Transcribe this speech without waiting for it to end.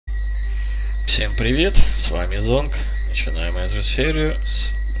Всем привет, с вами Зонг. Начинаем эту серию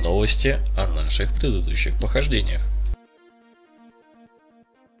с новости о наших предыдущих похождениях.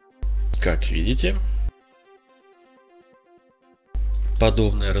 Как видите,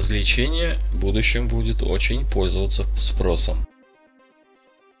 подобное развлечение в будущем будет очень пользоваться спросом.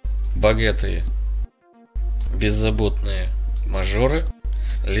 Богатые, беззаботные мажоры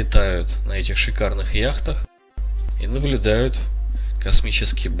летают на этих шикарных яхтах и наблюдают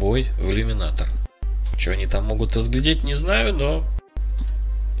космический бой в иллюминатор. Что они там могут разглядеть, не знаю, но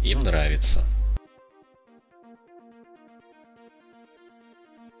им нравится.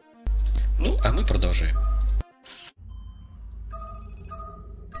 Ну, а мы продолжаем.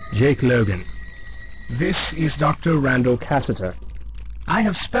 Jake Logan. This is Dr. Randall Cassiter. I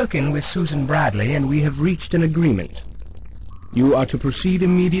have spoken with Susan Bradley and we have reached an agreement. You are to proceed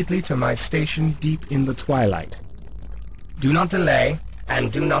immediately to my station deep in the twilight. Do not delay,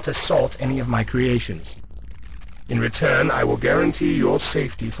 and do not assault any of my creations. In return, I will guarantee your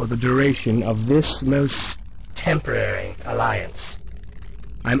safety for the duration of this most temporary alliance.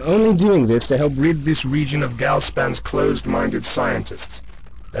 I'm only doing this to help rid this region of Galspan's closed-minded scientists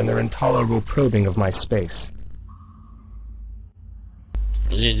and their intolerable probing of my space.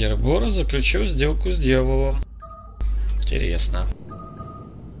 Лидер Бора заключил сделку с дьяволом. Интересно.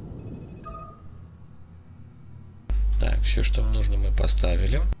 Так, все, что нужно, мы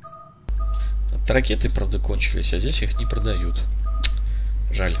поставили. Ракеты, правда, кончились, а здесь их не продают.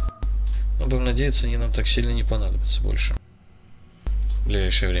 Жаль. Но будем надеяться, они нам так сильно не понадобятся больше в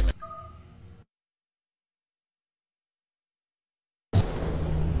ближайшее время.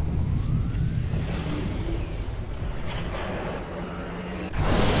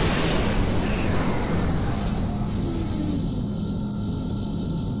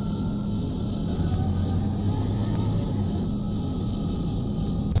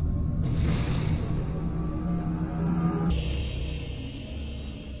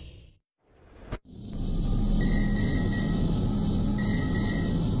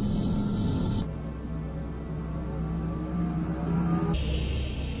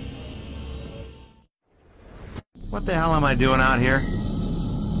 What the hell am I doing out here?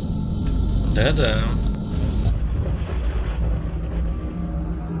 Да-да.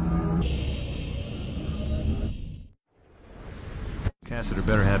 Cassiter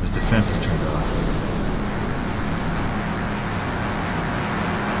better have his defenses turned off.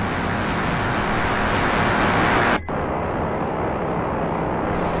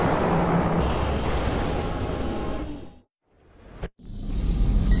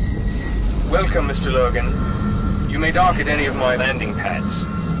 Welcome, Mr. Logan. You may dock at any of my landing pads.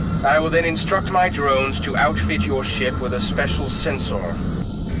 I will then instruct my drones to outfit your ship with a special sensor.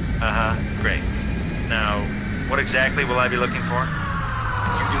 Uh-huh, great. Now, what exactly will I be looking for?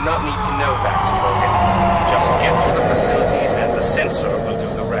 You do not need to know that, Logan. Just get to the facilities and the sensor will do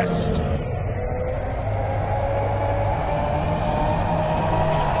the rest.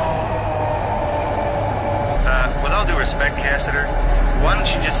 With all due respect, Cassiter, why don't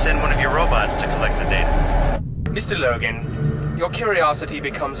you just send one of your robots to collect the data? Mr. Logan, your curiosity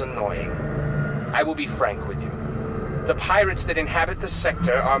becomes annoying. I will be frank with you. The pirates that inhabit the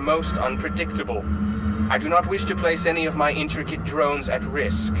sector are most unpredictable. I do not wish to place any of my intricate drones at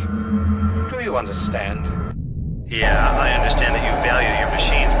risk. Do you understand? Yeah, I understand that you value your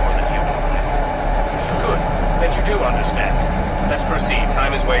machines more than human life. Good. Then you do understand. Let's proceed.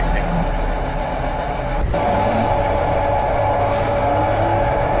 Time is wasting.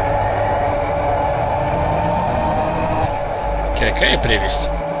 Какая прелесть.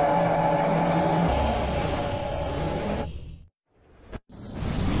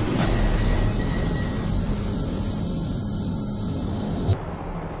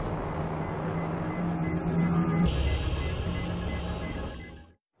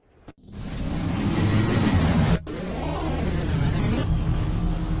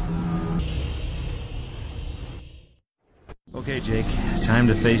 Okay, Jake, time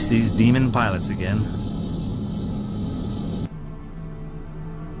to face these demon pilots again.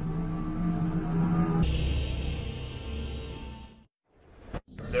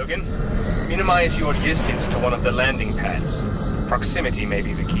 Logan, minimize your distance to one of the landing pads. Proximity may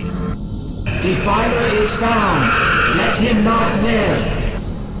be the key. Defiler is found. Let him not live.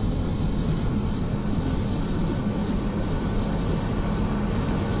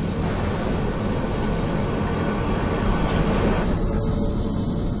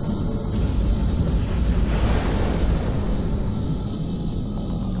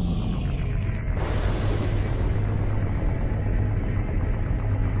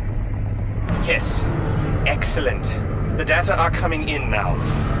 Yes. Excellent. The data are coming in now.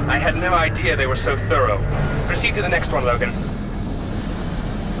 I had no idea they were so thorough. Proceed to the next one, Logan.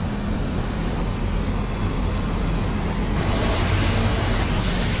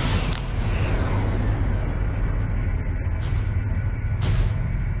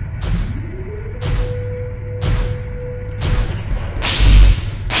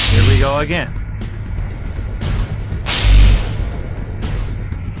 Here we go again.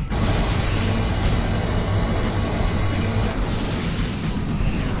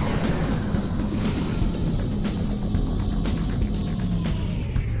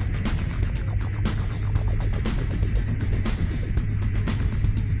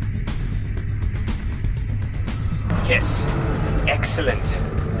 Yes. Excellent.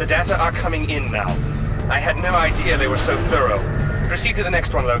 The data are coming in now. I had no idea they were so thorough. Proceed to the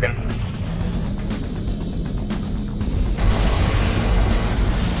next one, Logan.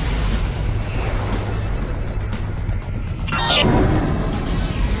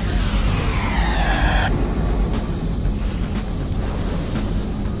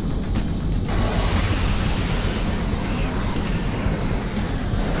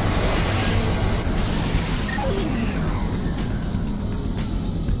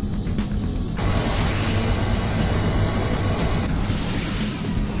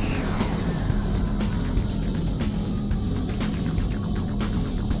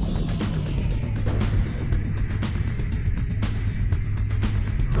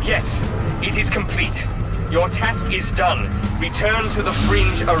 Yes, it is complete. Your task is done. Return to the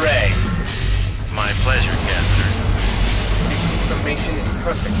Fringe array. My pleasure, Cassidy. This information is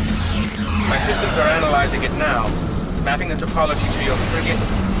perfect. My systems are analyzing it now. Mapping the topology to your frigate.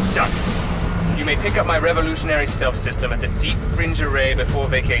 Done. You may pick up my revolutionary stealth system at the deep Fringe array before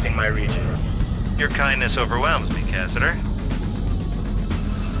vacating my region. Your kindness overwhelms me, Cassidy.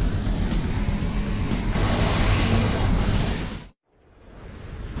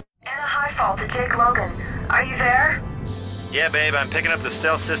 To Jake Logan. Are you there? Yeah, babe, I'm picking up the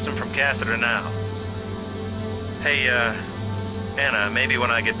stealth system from Cassidy now. Hey, Anna, maybe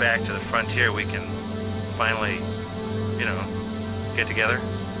when I get back to the frontier we can finally, you know, get together?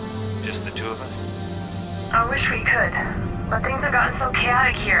 Just the two of us? I wish we could, but things have gotten so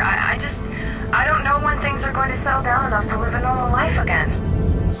chaotic here. I don't know when things are going to settle down enough to live a normal life again.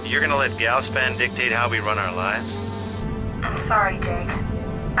 You're gonna let Galspan dictate how we run our lives? I'm sorry, Jake.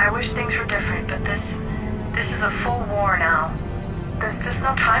 I wish things were different, but this is a full war now. There's just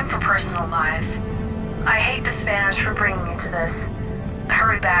no time for personal lives. I hate the Spanish for bringing me to this.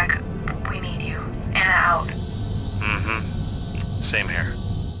 Hurry back. We need you. Anna out. Mm-hmm. Same here.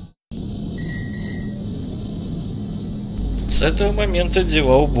 С этого момента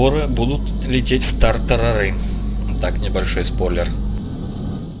дела убора будут лететь в тартарары. Так, небольшой спойлер.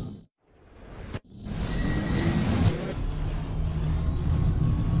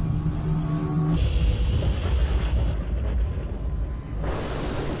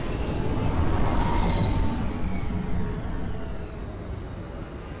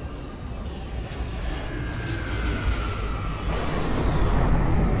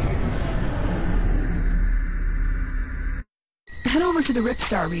 Head over to the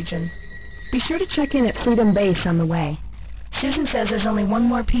Ripstar region. Be sure to check in at Freedom Base on the way. Susan says there's only one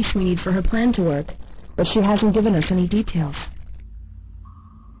more piece we need for her plan to work, but she hasn't given us any details.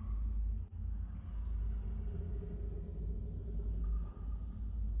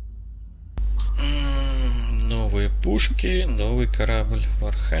 Новые пушки, новый корабль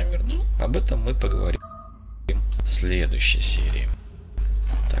Warhammer. Ну, об этом мы поговорим в следующей серии.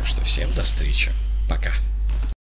 Так что всем до встречи. Пока.